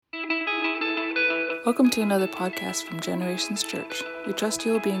Welcome to another podcast from Generations Church. We trust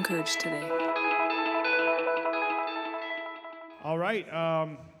you will be encouraged today. All right,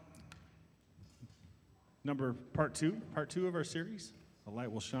 part two of our series, A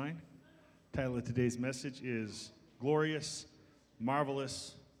Light Will Shine. The title of today's message is Glorious,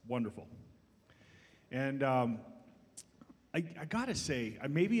 Marvelous, Wonderful. And I gotta say,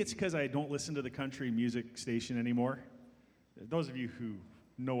 maybe it's because I don't listen to the country music station anymore. Those of you who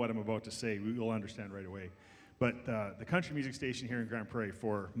know what I'm about to say, you'll understand right away. But the country music station here in Grand Prairie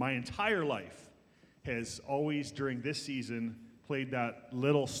for my entire life has always, during this season, played that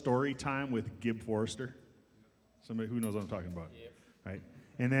little story time with Gib Forrester. Somebody who knows what I'm talking about, yep. Right?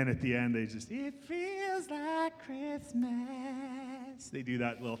 And then at the end, they just, it feels like Christmas. They do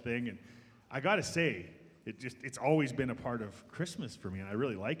that little thing, and I gotta say, it's always been a part of Christmas for me, and I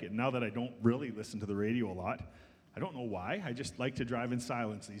really like it. Now that I don't really listen to the radio a lot, I don't know why. I just like to drive in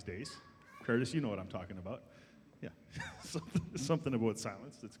silence these days. Curtis, you know what I'm talking about. Yeah, something about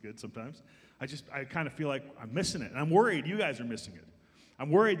silence that's good sometimes. I kind of feel like I'm missing it, and I'm worried you guys are missing it. I'm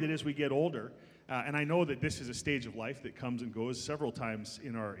worried that as we get older, and I know that this is a stage of life that comes and goes several times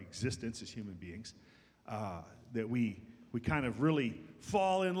in our existence as human beings, that we kind of really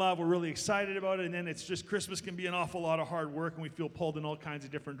fall in love, we're really excited about it, and then it's just Christmas can be an awful lot of hard work, and we feel pulled in all kinds of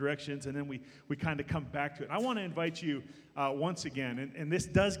different directions, and then we kind of come back to it. And I want to invite you once again, and this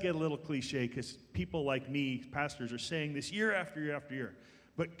does get a little cliche because people like me, pastors, are saying this year after year after year,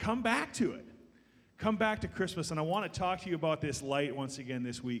 but come back to it. Come back to Christmas, and I want to talk to you about this light once again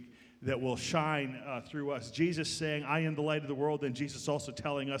this week that will shine through us. Jesus saying, I am the light of the world, and Jesus also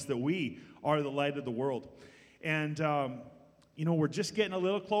telling us that we are the light of the world. And, we're just getting a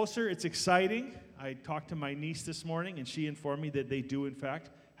little closer. It's exciting. I talked to my niece this morning, and she informed me that they do, in fact,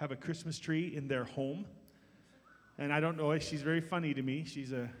 have a Christmas tree in their home. And I don't know, she's very funny to me.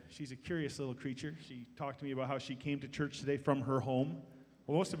 She's a curious little creature. She talked to me about how she came to church today from her home.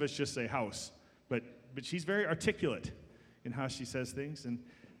 Well, most of us just say house, but she's very articulate in how she says things. And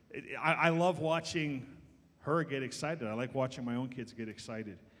I love watching her get excited. I like watching my own kids get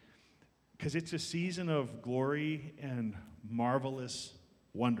excited, because it's a season of glory and marvelous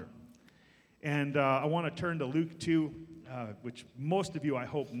wonder. And I want to turn to Luke 2, which most of you, I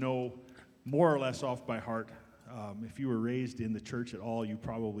hope, know more or less off by heart. If you were raised in the church at all, you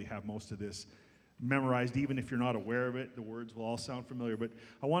probably have most of this memorized. Even if you're not aware of it, the words will all sound familiar. But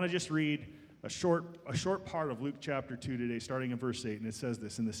I want to just read a short part of Luke chapter 2 today, starting in verse 8, and it says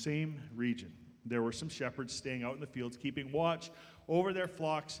this: In the same region, there were some shepherds staying out in the fields, keeping watch over their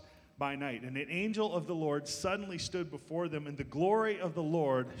flocks by night. And an angel of the Lord suddenly stood before them, and the glory of the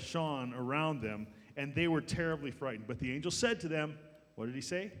Lord shone around them, and they were terribly frightened. But the angel said to them, what did he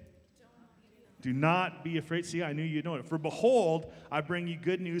say? Do not be afraid. See, I knew you'd know it. For behold, I bring you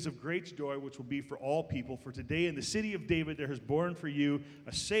good news of great joy, which will be for all people. For today in the city of David there has born for you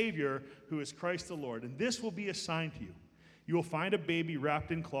a Savior, who is Christ the Lord. And this will be a sign to you. You will find a baby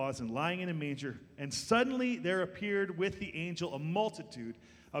wrapped in cloths and lying in a manger. And suddenly there appeared with the angel a multitude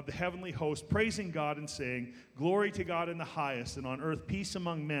of the heavenly host, praising God and saying, Glory to God in the highest, and on earth peace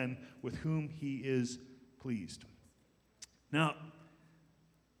among men with whom he is pleased. Now,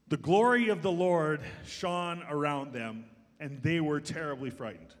 the glory of the Lord shone around them, and they were terribly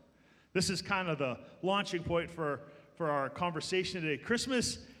frightened. This is kind of the launching point for our conversation today.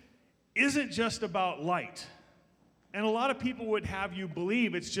 Christmas isn't just about light. And a lot of people would have you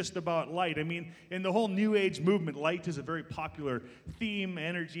believe it's just about light. I mean, in the whole New Age movement, light is a very popular theme,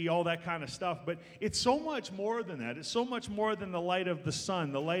 energy, all that kind of stuff. But it's so much more than that. It's so much more than the light of the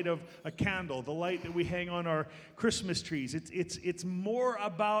sun, the light of a candle, the light that we hang on our Christmas trees. It's more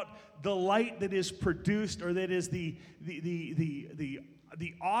about the light that is produced, or that is the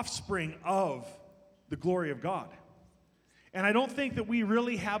offspring of the glory of God. And I don't think that we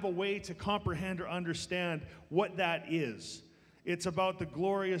really have a way to comprehend or understand what that is. It's about the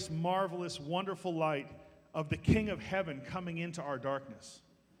glorious, marvelous, wonderful light of the King of Heaven coming into our darkness.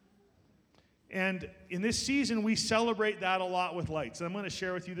 And in this season, we celebrate that a lot with lights. And I'm going to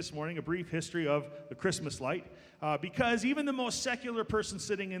share with you this morning a brief history of the Christmas light, because even the most secular person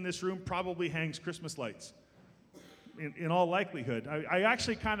sitting in this room probably hangs Christmas lights. In all likelihood. I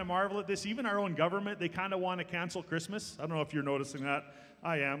actually kind of marvel at this. Even our own government, they kind of want to cancel Christmas. I don't know if you're noticing that.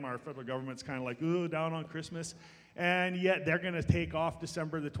 I am. Our federal government's kind of like, ooh, down on Christmas. And yet they're going to take off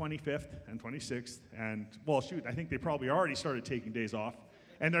December the 25th and 26th. And, well, shoot, I think they probably already started taking days off.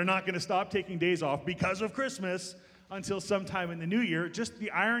 And they're not going to stop taking days off because of Christmas until sometime in the new year. Just the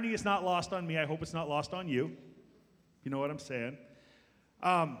irony is not lost on me. I hope it's not lost on you. You know what I'm saying?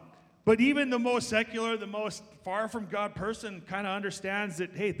 But even the most secular, the most far from God person kind of understands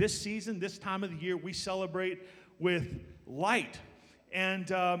that, hey, this season, this time of the year, we celebrate with light.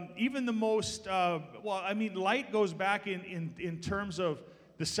 And even the most, light goes back in terms of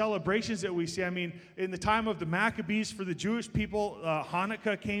the celebrations that we see. I mean, in the time of the Maccabees for the Jewish people,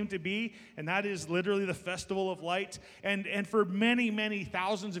 Hanukkah came to be, and that is literally the festival of light. And for many, many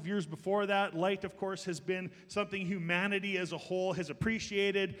thousands of years before that, light, of course, has been something humanity as a whole has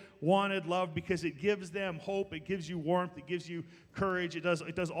appreciated, wanted, loved, because it gives them hope, it gives you warmth, it gives you courage, it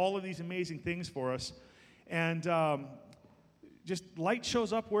does all of these amazing things for us. And just light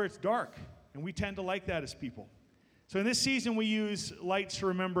shows up where it's dark, and we tend to like that as people. So in this season, we use lights to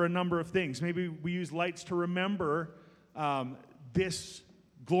remember a number of things. Maybe we use lights to remember this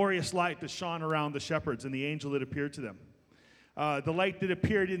glorious light that shone around the shepherds and the angel that appeared to them. The light that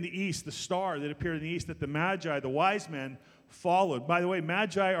appeared in the east, the star that appeared in the east that the Magi, the wise men, followed. By the way,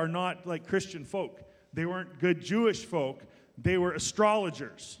 Magi are not like Christian folk. They weren't good Jewish folk. They were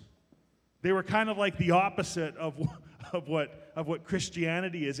astrologers. They were kind of like the opposite of what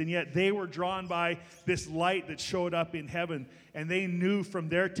Christianity is, and yet they were drawn by this light that showed up in heaven, and they knew from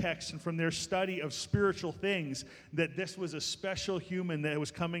their text and from their study of spiritual things that this was a special human that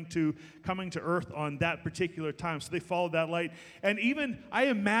was coming to earth on that particular time. So they followed that light. And I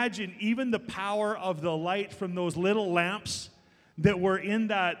imagine even the power of the light from those little lamps that were in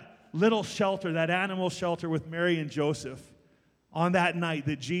that little shelter, that animal shelter with Mary and Joseph on that night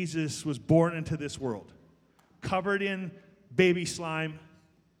that Jesus was born into this world, covered in baby slime.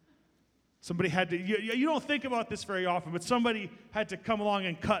 Somebody had to, you don't think about this very often, but somebody had to come along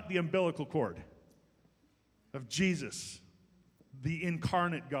and cut the umbilical cord of Jesus, the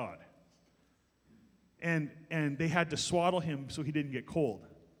incarnate God. And they had to swaddle him so he didn't get cold.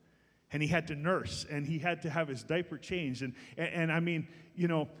 And he had to nurse, and he had to have his diaper changed. And I mean,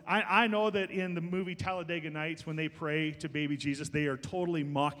 I know that in the movie Talladega Nights, when they pray to baby Jesus, they are totally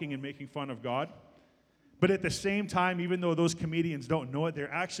mocking and making fun of God. But at the same time, even though those comedians don't know it,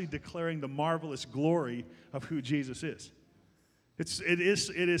 they're actually declaring the marvelous glory of who Jesus is. It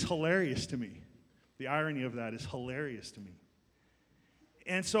is hilarious to me. The irony of that is hilarious to me.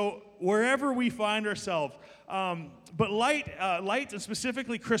 And so wherever we find ourselves, but lights, and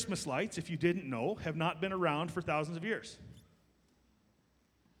specifically Christmas lights, if you didn't know, have not been around for thousands of years.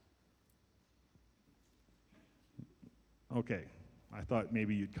 Okay, I thought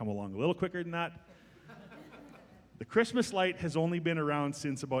maybe you'd come along a little quicker than that. The Christmas light has only been around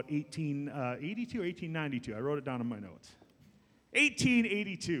since about 1882 or 1892. I wrote it down in my notes.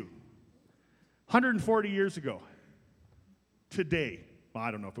 1882. 140 years ago. Today. Well,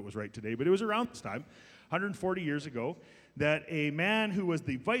 I don't know if it was right today, but it was around this time, 140 years ago, that a man who was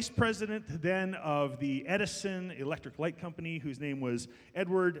the vice president then of the Edison Electric Light Company, whose name was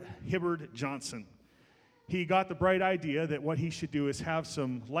Edward Hibbard Johnson, he got the bright idea that what he should do is have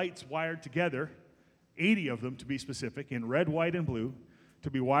some lights wired together, 80 of them to be specific, in red, white, and blue, to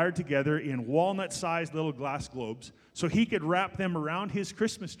be wired together in walnut-sized little glass globes, so he could wrap them around his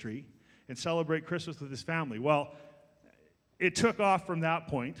Christmas tree and celebrate Christmas with his family. Well, it took off from that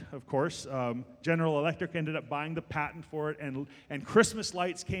point, of course. General Electric ended up buying the patent for it, and Christmas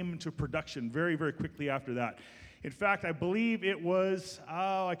lights came into production very, very quickly after that. In fact, I believe it was,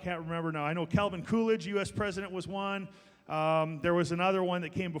 I can't remember now. I know Calvin Coolidge, U.S. president, was one. There was another one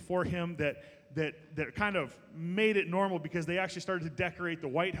that came before him that kind of made it normal because they actually started to decorate the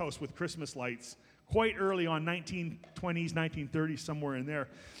White House with Christmas lights quite early on, 1920s, 1930s, somewhere in there.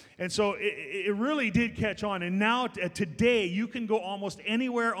 And so it really did catch on. And now, today, you can go almost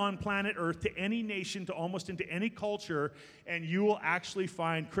anywhere on planet Earth, to any nation, to almost into any culture, and you will actually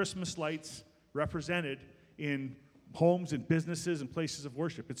find Christmas lights represented in homes and businesses and places of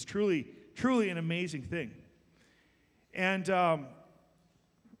worship. It's truly, truly an amazing thing. And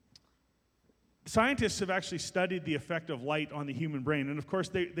scientists have actually studied the effect of light on the human brain. And of course,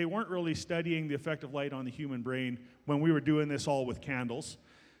 they weren't really studying the effect of light on the human brain when we were doing this all with candles,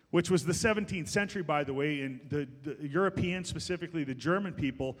 which was the 17th century, by the way. And the Europeans, specifically the German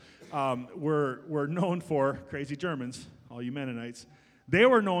people, were known for, crazy Germans, all you Mennonites, they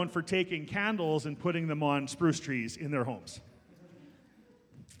were known for taking candles and putting them on spruce trees in their homes.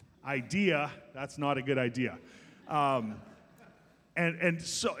 That's not a good idea. And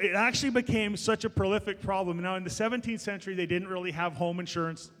so it actually became such a prolific problem. Now, in the 17th century, they didn't really have home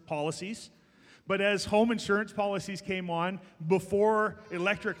insurance policies. But as home insurance policies came on, before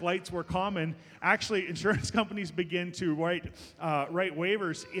electric lights were common, actually insurance companies began to write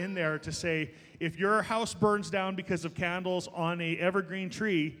waivers in there to say, if your house burns down because of candles on an evergreen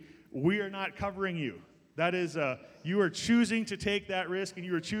tree, we are not covering you. That is, you are choosing to take that risk, and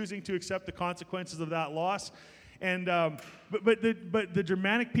you are choosing to accept the consequences of that loss. And but the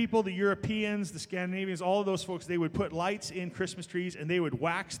Germanic people, the Europeans, the Scandinavians, all of those folks, they would put lights in Christmas trees, and they would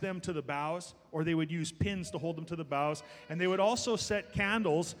wax them to the boughs, or they would use pins to hold them to the boughs. And they would also set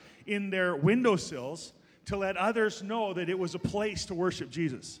candles in their windowsills to let others know that it was a place to worship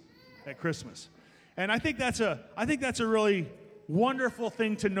Jesus at Christmas. And I think that's a really wonderful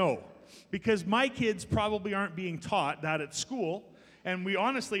thing to know, because my kids probably aren't being taught that at school, and we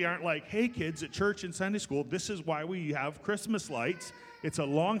honestly aren't like, hey kids, at church and Sunday school, this is why we have Christmas lights. It's a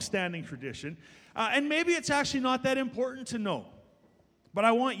long-standing tradition, and maybe it's actually not that important to know, but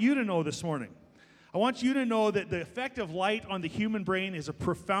I want you to know this morning. I want you to know that the effect of light on the human brain is a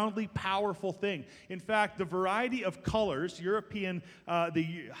profoundly powerful thing. In fact, the variety of colors, European, I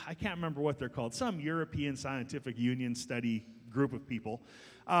can't remember what they're called, some European Scientific Union study group of people,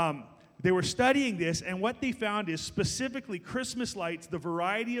 they were studying this, and what they found is specifically Christmas lights, the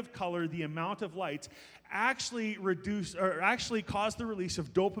variety of color, the amount of lights, actually cause the release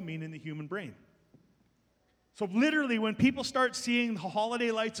of dopamine in the human brain. So literally, when people start seeing the holiday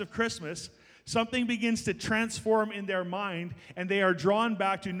lights of Christmas, something begins to transform in their mind, and they are drawn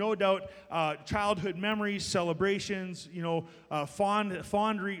back to, no doubt, childhood memories, celebrations, fond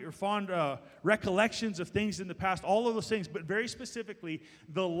recollections of things in the past, all of those things. But very specifically,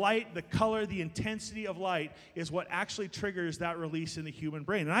 the light, the color, the intensity of light is what actually triggers that release in the human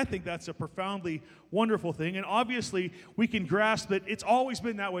brain. And I think that's a profoundly wonderful thing. And obviously, we can grasp that it's always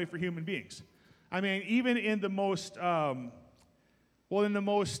been that way for human beings. I mean, even in the most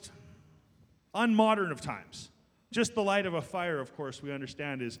unmodern of times. Just the light of a fire, of course, we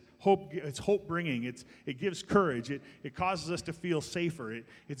understand is hope. It's hope-bringing. It gives courage. It causes us to feel safer.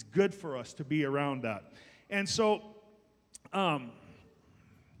 It's good for us to be around that. And so,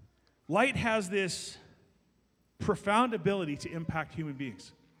 light has this profound ability to impact human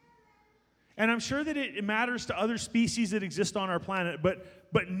beings. And I'm sure that it matters to other species that exist on our planet,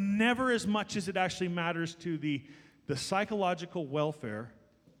 but never as much as it actually matters to the psychological welfare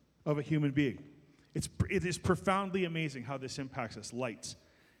of a human being. It is profoundly amazing how this impacts us, lights.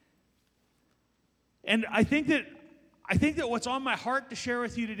 And I think that what's on my heart to share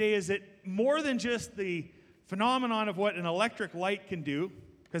with you today is that more than just the phenomenon of what an electric light can do,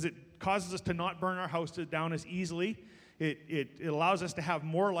 because it causes us to not burn our house down as easily, it allows us to have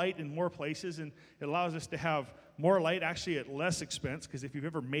more light in more places, and it allows us to have more light actually at less expense, because if you've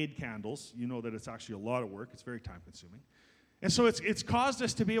ever made candles, you know that it's actually a lot of work. It's very time-consuming. And so it's caused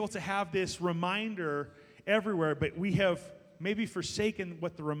us to be able to have this reminder everywhere, but we have maybe forsaken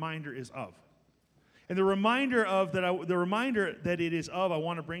what the reminder is of. And the reminder that it is of, I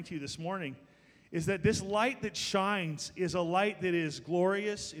want to bring to you this morning, is that this light that shines is a light that is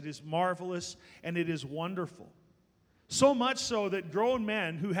glorious, it is marvelous, and it is wonderful. So much so that grown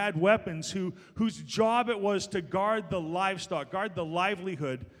men who had weapons, whose job it was to guard the livestock, guard the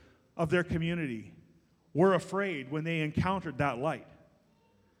livelihood of their community, were afraid when they encountered that light.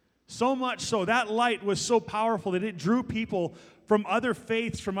 So much so, that light was so powerful that it drew people from other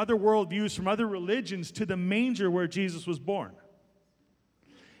faiths, from other worldviews, from other religions to the manger where Jesus was born.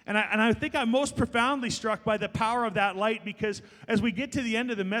 And I think I'm most profoundly struck by the power of that light, because as we get to the end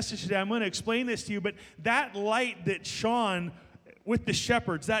of the message today, I'm going to explain this to you, but that light that shone with the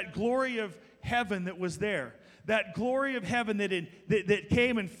shepherds, that glory of heaven that was there, that glory of heaven that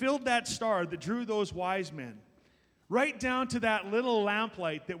came and filled that star that drew those wise men, right down to that little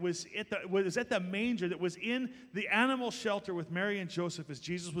lamplight that was at the manger, that was in the animal shelter with Mary and Joseph as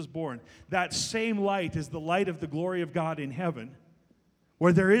Jesus was born. That same light is the light of the glory of God in heaven,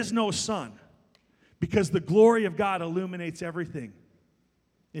 where there is no sun, because the glory of God illuminates everything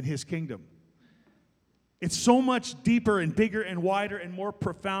in His kingdom. It's so much deeper and bigger and wider and more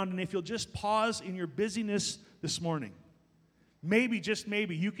profound. And if you'll just pause in your busyness this morning, maybe, just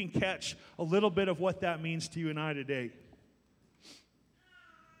maybe, you can catch a little bit of what that means to you and I today.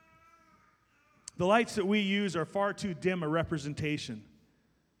 The lights that we use are far too dim a representation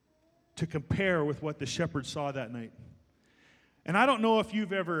to compare with what the shepherds saw that night. And I don't know if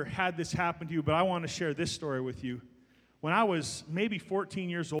you've ever had this happen to you, but I want to share this story with you. When I was maybe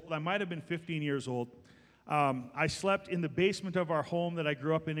 14 years old, I might have been 15 years old, I slept in the basement of our home that I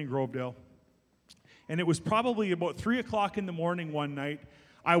grew up in Grovedale. And it was probably about 3 o'clock in the morning one night.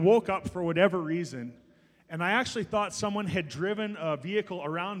 I woke up for whatever reason, and I actually thought someone had driven a vehicle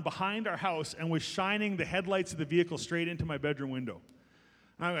around behind our house and was shining the headlights of the vehicle straight into my bedroom window.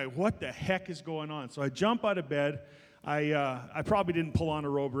 And I'm like, what the heck is going on? So I jump out of bed. I probably didn't pull on a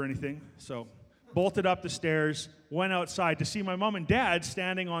robe or anything, so bolted up the stairs, went outside to see my mom and dad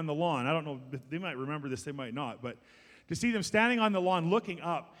standing on the lawn. I don't know, they might remember this, they might not, but to see them standing on the lawn looking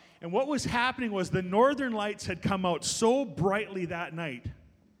up. And what was happening was the northern lights had come out so brightly that night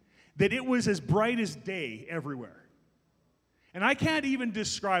that it was as bright as day everywhere. And I can't even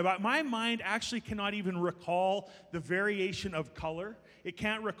describe, my mind actually cannot even recall the variation of color. It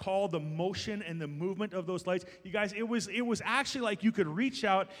can't recall the motion and the movement of those lights. You guys, it was actually like you could reach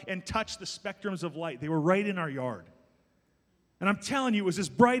out and touch the spectrums of light. They were right in our yard. And I'm telling you, it was as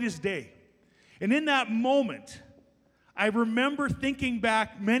bright as day. And in that moment, I remember thinking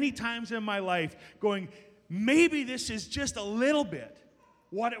back many times in my life, going, maybe this is just a little bit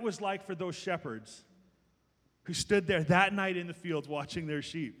what it was like for those shepherds who stood there that night in the fields watching their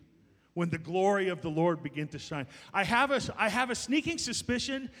sheep when the glory of the Lord began to shine. I have a sneaking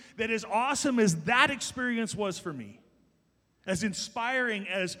suspicion that as awesome as that experience was for me, as inspiring,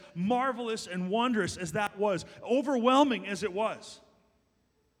 as marvelous and wondrous as that was, overwhelming as it was,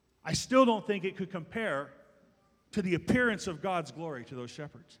 I still don't think it could compare to the appearance of God's glory to those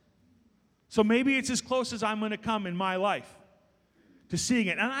shepherds. So maybe it's as close as I'm going to come in my life to seeing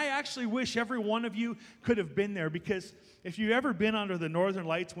it. And I actually wish every one of you could have been there, because if you've ever been under the northern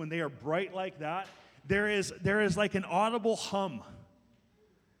lights when they are bright like that, there is like an audible hum.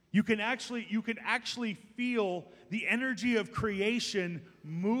 You can actually feel the energy of creation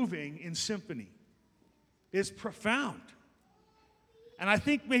moving in symphony. It's profound. And I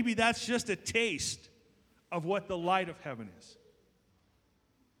think maybe that's just a taste of what the light of heaven is.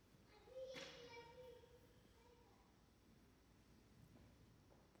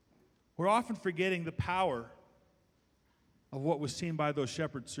 We're often forgetting the power of what was seen by those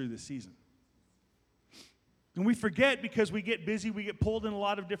shepherds through the season. And we forget because we get busy, we get pulled in a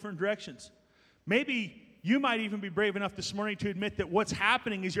lot of different directions. Maybe you might even be brave enough this morning to admit that what's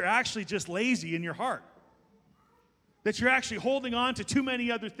happening is you're actually just lazy in your heart. That you're actually holding on to too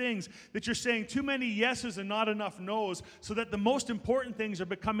many other things, that you're saying too many yeses and not enough nos, so that the most important things are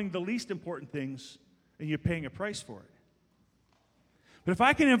becoming the least important things, and you're paying a price for it. But if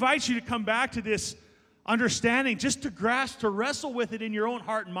I can invite you to come back to this understanding, just to grasp, to wrestle with it in your own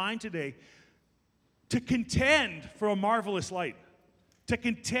heart and mind today, to contend for a marvelous light, to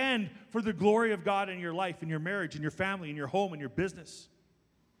contend for the glory of God in your life, in your marriage, in your family, in your home, in your business,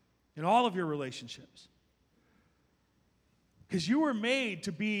 in all of your relationships. Because you were made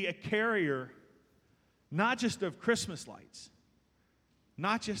to be a carrier, not just of Christmas lights,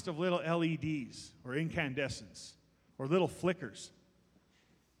 not just of little LEDs or incandescents or little flickers,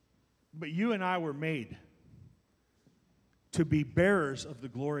 but you and I were made to be bearers of the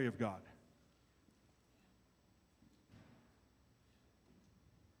glory of God.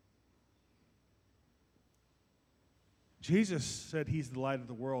 Jesus said he's the light of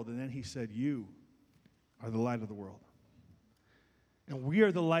the world, and then he said you are the light of the world. And we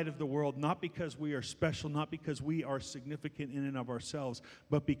are the light of the world, not because we are special, not because we are significant in and of ourselves,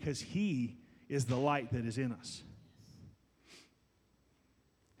 but because he is the light that is in us.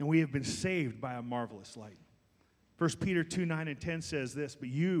 And we have been saved by a marvelous light. 1 Peter 2:9 and 10 says this, but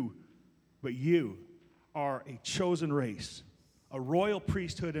you are a chosen race, a royal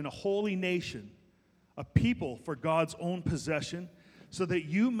priesthood and a holy nation, a people for God's own possession, so that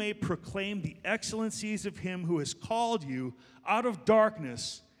you may proclaim the excellencies of him who has called you out of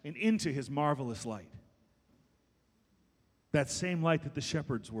darkness and into his marvelous light. That same light that the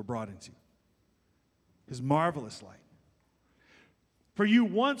shepherds were brought into. His marvelous light. For you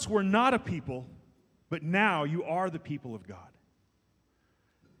once were not a people, but now you are the people of God.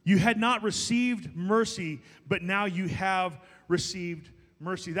 You had not received mercy, but now you have received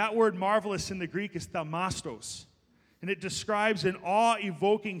mercy. That word marvelous in the Greek is thaumastos. And it describes an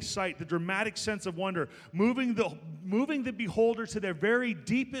awe-evoking sight, the dramatic sense of wonder, moving the beholder to their very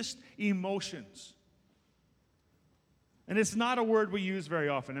deepest emotions. And it's not a word we use very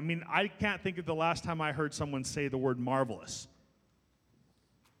often. I mean, I can't think of the last time I heard someone say the word marvelous.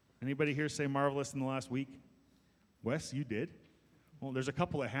 Anybody here say marvelous in the last week? Wes, you did? Well, there's a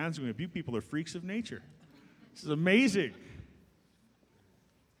couple of hands going up. You people are freaks of nature. This is amazing.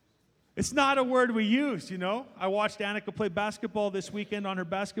 It's not a word we use, you know. I watched Annika play basketball this weekend on her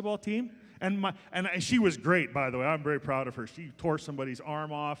basketball team, and she was great, by the way. I'm very proud of her. She tore somebody's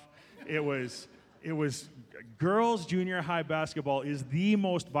arm off. It was girls' junior high basketball is the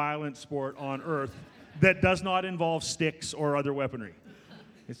most violent sport on earth that does not involve sticks or other weaponry.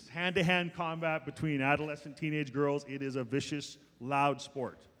 It's hand-to-hand combat between adolescent teenage girls. It is a vicious, loud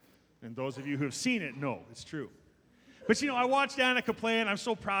sport. And those of you who have seen it know it's true. But, you know, I watched Annika play, and I'm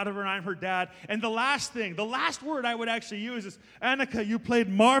so proud of her, and I'm her dad. And the last word I would actually use is, Annika, you played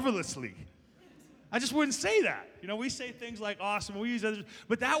marvelously. I just wouldn't say that. We say things like awesome, we use others,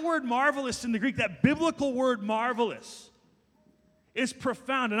 but that word marvelous in the Greek, that biblical word marvelous, is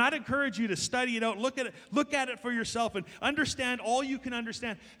profound. And I'd encourage you to study it out, look at it for yourself, and understand all you can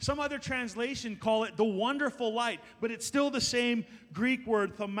understand. Some other translation call it the wonderful light, but it's still the same Greek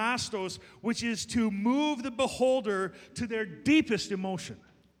word, thaumastos, which is to move the beholder to their deepest emotion.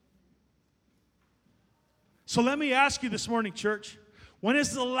 So let me ask you this morning, church, when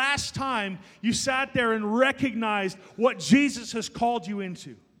is the last time you sat there and recognized what Jesus has called you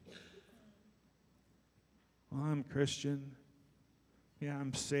into? Well, I'm Christian. Yeah,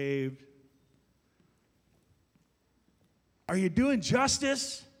 I'm saved. Are you doing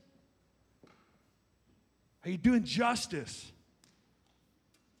justice? Are you doing justice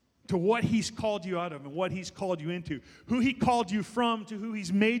to what He's called you out of and what He's called you into? Who He called you from to who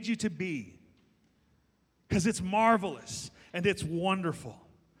He's made you to be? Because it's marvelous and it's wonderful.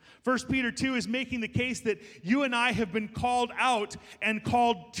 1 Peter 2 is making the case that you and I have been called out and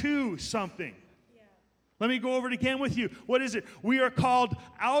called to something. Let me go over it again with you. What is it? We are called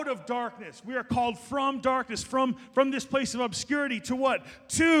out of darkness. We are called from darkness, from this place of obscurity to what?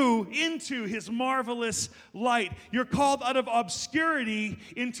 Into His marvelous light. You're called out of obscurity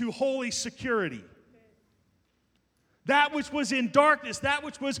into holy security. That which was in darkness, that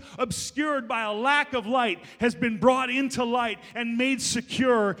which was obscured by a lack of light, has been brought into light and made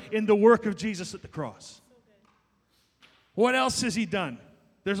secure in the work of Jesus at the cross. What else has He done?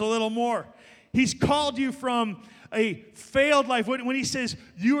 There's a little more. He's called you from a failed life. When He says,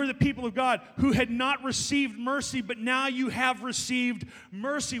 you are the people of God who had not received mercy, but now you have received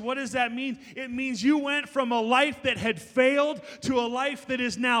mercy. What does that mean? It means you went from a life that had failed to a life that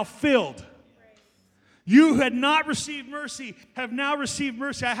is now filled. You had not received mercy, have now received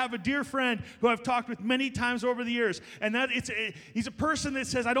mercy. I have a dear friend who I've talked with many times over the years, and he's a person that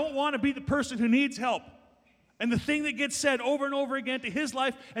says, I don't want to be the person who needs help. And the thing that gets said over and over again to his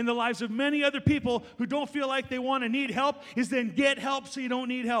life and the lives of many other people who don't feel like they want to need help is then get help so you don't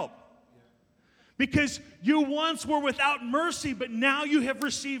need help. Because you once were without mercy, but now you have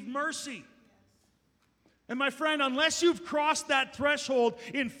received mercy. And my friend, unless you've crossed that threshold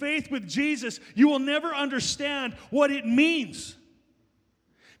in faith with Jesus, you will never understand what it means.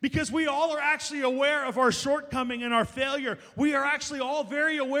 Because we all are actually aware of our shortcoming and our failure. We are actually all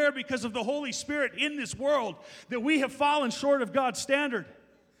very aware because of the Holy Spirit in this world that we have fallen short of God's standard.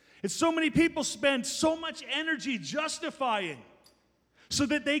 And so many people spend so much energy justifying so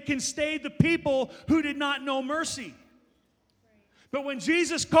that they can stay the people who did not know mercy. But when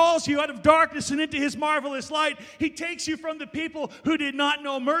Jesus calls you out of darkness and into His marvelous light, He takes you from the people who did not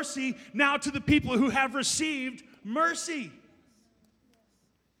know mercy now to the people who have received mercy.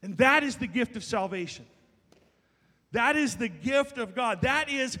 And that is the gift of salvation. That is the gift of God. That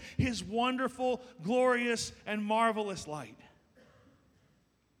is His wonderful, glorious, and marvelous light.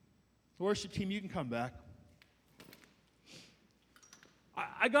 The worship team, you can come back.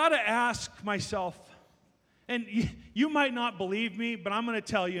 I got to ask myself, and you might not believe me, but I'm going to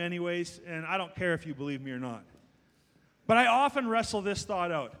tell you anyways, and I don't care if you believe me or not. But I often wrestle this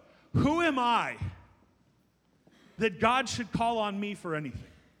thought out. Who am I that God should call on me for anything?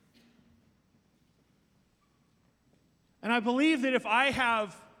 And I believe that if I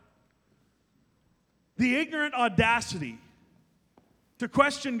have the ignorant audacity to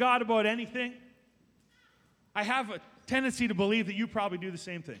question God about anything, I have a tendency to believe that you probably do the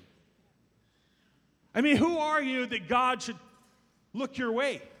same thing. I mean, who are you that God should look your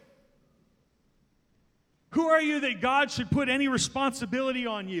way? Who are you that God should put any responsibility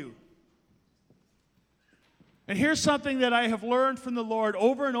on you? And here's something that I have learned from the Lord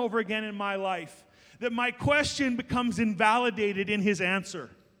over and over again in my life, that my question becomes invalidated in His answer.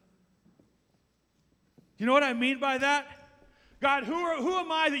 You know what I mean by that? God, who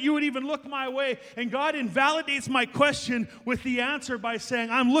am I that you would even look my way? And God invalidates my question with the answer by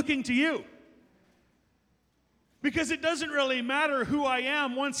saying, I'm looking to you. Because it doesn't really matter who I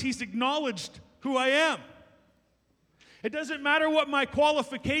am once He's acknowledged who I am. It doesn't matter what my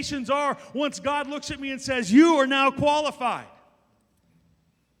qualifications are once God looks at me and says, you are now qualified.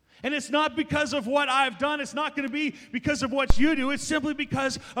 And it's not because of what I've done. It's not going to be because of what you do. It's simply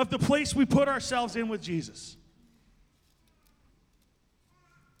because of the place we put ourselves in with Jesus.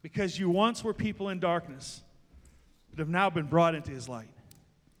 Because you once were people in darkness, but have now been brought into His light.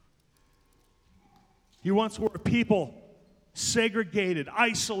 You once were a people segregated,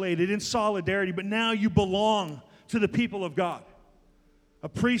 isolated, in solidarity, but now you belong to the people of God. A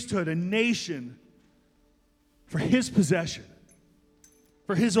priesthood, a nation for His possession,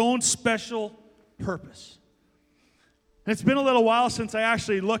 for His own special purpose. And it's been a little while since I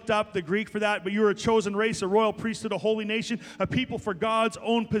actually looked up the Greek for that, but you are a chosen race, a royal priesthood, a holy nation, a people for God's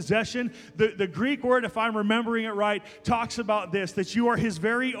own possession. The Greek word, if I'm remembering it right, talks about this, that you are his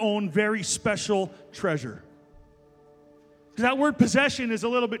very own, very special treasure. Because that word possession is a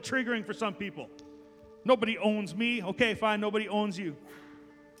little bit triggering for some people. Nobody owns me. Okay, fine, nobody owns you.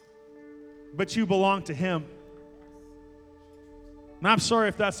 But you belong to him. And I'm sorry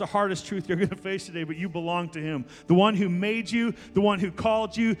if that's the hardest truth you're going to face today, but you belong to him. The one who made you, the one who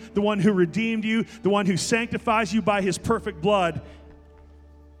called you, the one who redeemed you, the one who sanctifies you by his perfect blood.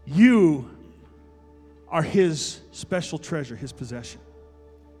 You are his special treasure, his possession.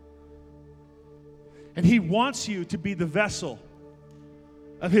 And he wants you to be the vessel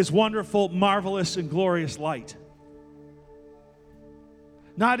of his wonderful, marvelous, and glorious light.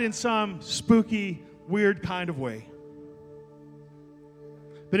 Not in some spooky, weird kind of way,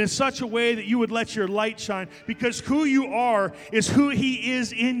 but in such a way that you would let your light shine, because who you are is who he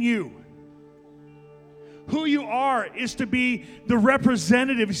is in you. Who you are is to be the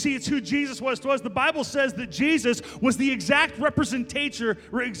representative. You see, it's who Jesus was to us. The Bible says that Jesus was the exact representation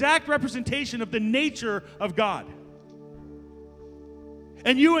of the nature of God.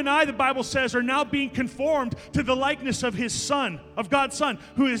 And you and I, the Bible says, are now being conformed to the likeness of his Son, of God's Son,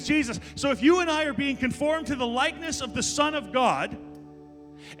 who is Jesus. So if you and I are being conformed to the likeness of the Son of God,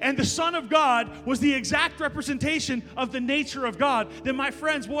 and the Son of God was the exact representation of the nature of God, then my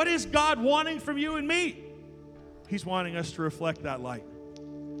friends, what is God wanting from you and me? He's wanting us to reflect that light.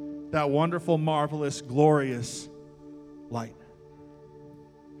 That wonderful, marvelous, glorious light.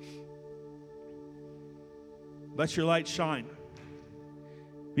 Let your light shine,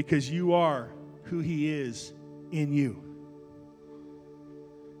 because you are who he is in you.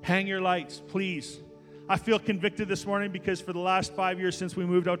 Hang your lights, please. I feel convicted this morning because for the last 5 years since we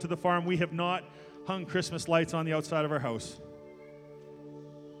moved out to the farm, we have not hung Christmas lights on the outside of our house.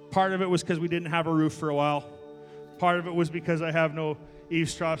 Part of it was because we didn't have a roof for a while. Part of it was because I have no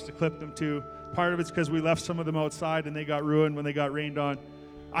eaves troughs to clip them to. Part of it's because we left some of them outside and they got ruined when they got rained on.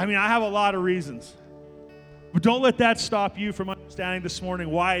 I mean, I have a lot of reasons. But don't let that stop you from understanding this morning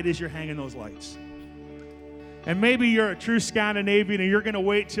why it is you're hanging those lights. And maybe you're a true Scandinavian and you're going to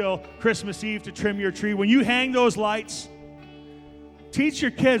wait till Christmas Eve to trim your tree. When you hang those lights, teach your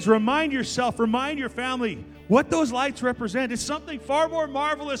kids, remind yourself, remind your family what those lights represent. It's something far more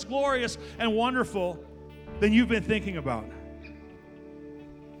marvelous, glorious, and wonderful than you've been thinking about.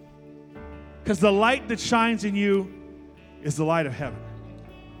 Because the light that shines in you is the light of heaven.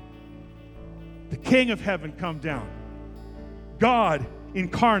 The King of heaven come down. God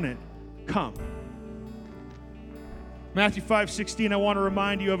incarnate come. Matthew 5:16, I want to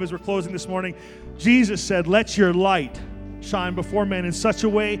remind you of as we're closing this morning. Jesus said, "Let your light shine before men in such a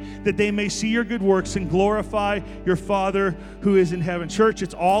way that they may see your good works and glorify your Father who is in heaven." Church,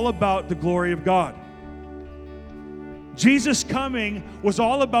 it's all about the glory of God. Jesus' coming was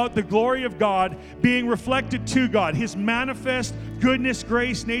all about the glory of God being reflected to God, his manifest goodness,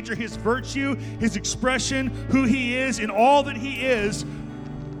 grace, nature, his virtue, his expression, who he is, and all that he is,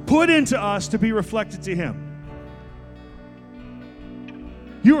 put into us to be reflected to him.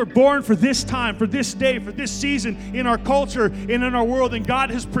 You were born for this time, for this day, for this season in our culture and in our world, and God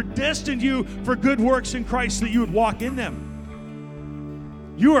has predestined you for good works in Christ so that you would walk in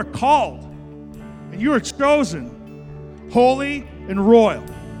them. You are called, and you are chosen, holy and royal.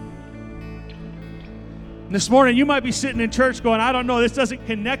 And this morning, you might be sitting in church going, I don't know, this doesn't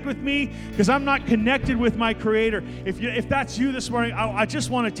connect with me because I'm not connected with my Creator. If that's you this morning, I just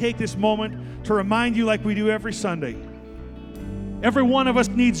want to take this moment to remind you, like we do every Sunday. Every one of us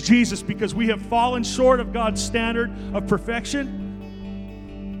needs Jesus because we have fallen short of God's standard of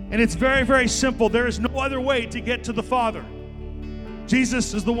perfection. And it's very, very simple. There is no other way to get to the Father.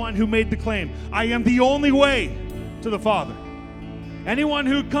 Jesus is the one who made the claim. I am the only way to the Father. Anyone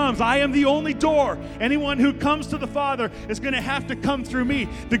who comes, I am the only door. Anyone who comes to the Father is going to have to come through me.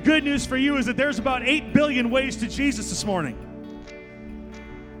 The good news for you is that there's about 8 billion ways to Jesus this morning.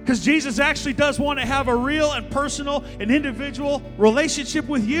 Because Jesus actually does want to have a real and personal and individual relationship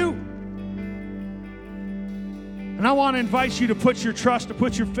with you. And I want to invite you to put your trust, to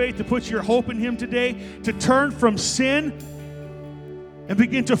put your faith, to put your hope in him today, to turn from sin and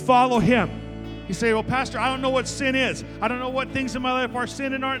begin to follow him. You say, well, Pastor, I don't know what sin is. I don't know what things in my life are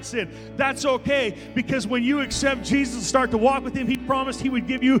sin and aren't sin. That's okay, because when you accept Jesus and start to walk with him, he promised he would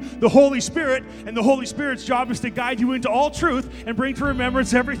give you the Holy Spirit, and the Holy Spirit's job is to guide you into all truth and bring to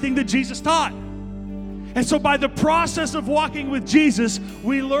remembrance everything that Jesus taught. And so by the process of walking with Jesus,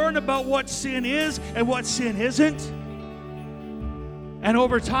 we learn about what sin is and what sin isn't. And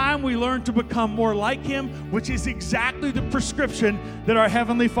over time, we learn to become more like him, which is exactly the prescription that our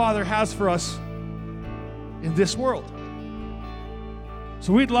Heavenly Father has for us in this world.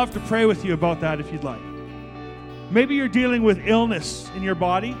 So we'd love to pray with you about that if you'd like. Maybe you're dealing with illness in your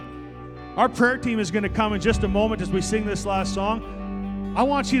body. Our prayer team is going to come in just a moment as we sing this last song. I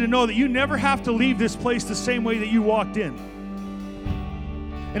want you to know that you never have to leave this place the same way that you walked in.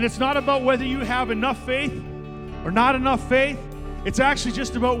 And it's not about whether you have enough faith or not enough faith. It's actually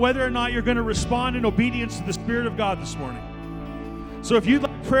just about whether or not you're going to respond in obedience to the Spirit of God this morning. So if you'd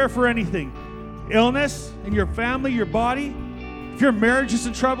like prayer for anything, illness in your family, your body, if your marriage is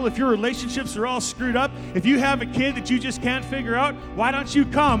in trouble, if your relationships are all screwed up, if you have a kid that you just can't figure out, why don't you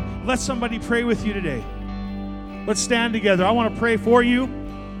come? Let somebody pray with you today. Let's stand together. I want to pray for you.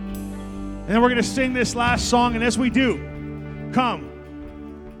 And then we're going to sing this last song. And as we do, come.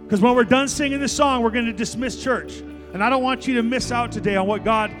 Because when we're done singing this song, we're going to dismiss church. And I don't want you to miss out today on what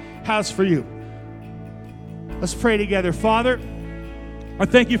God has for you. Let's pray together. Father, I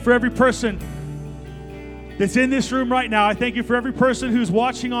thank you for every person that's in this room right now. I thank you for every person who's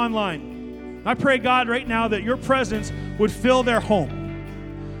watching online. I pray, God, right now that your presence would fill their home.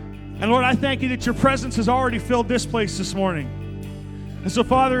 And Lord, I thank you that your presence has already filled this place this morning. And so,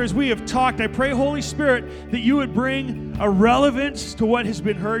 Father, as we have talked, I pray, Holy Spirit, that you would bring a relevance to what has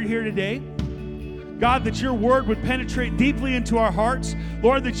been heard here today. God, that your word would penetrate deeply into our hearts.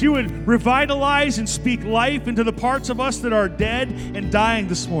 Lord, that you would revitalize and speak life into the parts of us that are dead and dying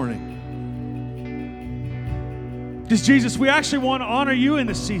this morning. Because, Jesus, we actually want to honor you in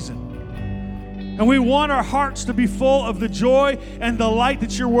this season. And we want our hearts to be full of the joy and the light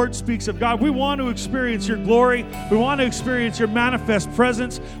that your word speaks of. God, we want to experience your glory. We want to experience your manifest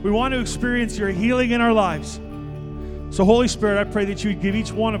presence. We want to experience your healing in our lives. So, Holy Spirit, I pray that you would give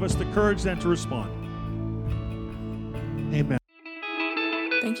each one of us the courage then to respond. Amen.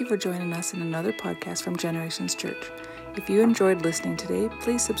 Thank you for joining us in another podcast from Generations Church. If you enjoyed listening today,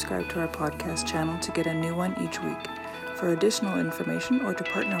 please subscribe to our podcast channel to get a new one each week. For additional information or to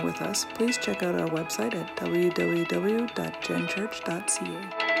partner with us, please check out our website at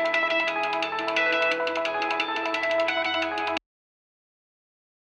www.genchurch.ca.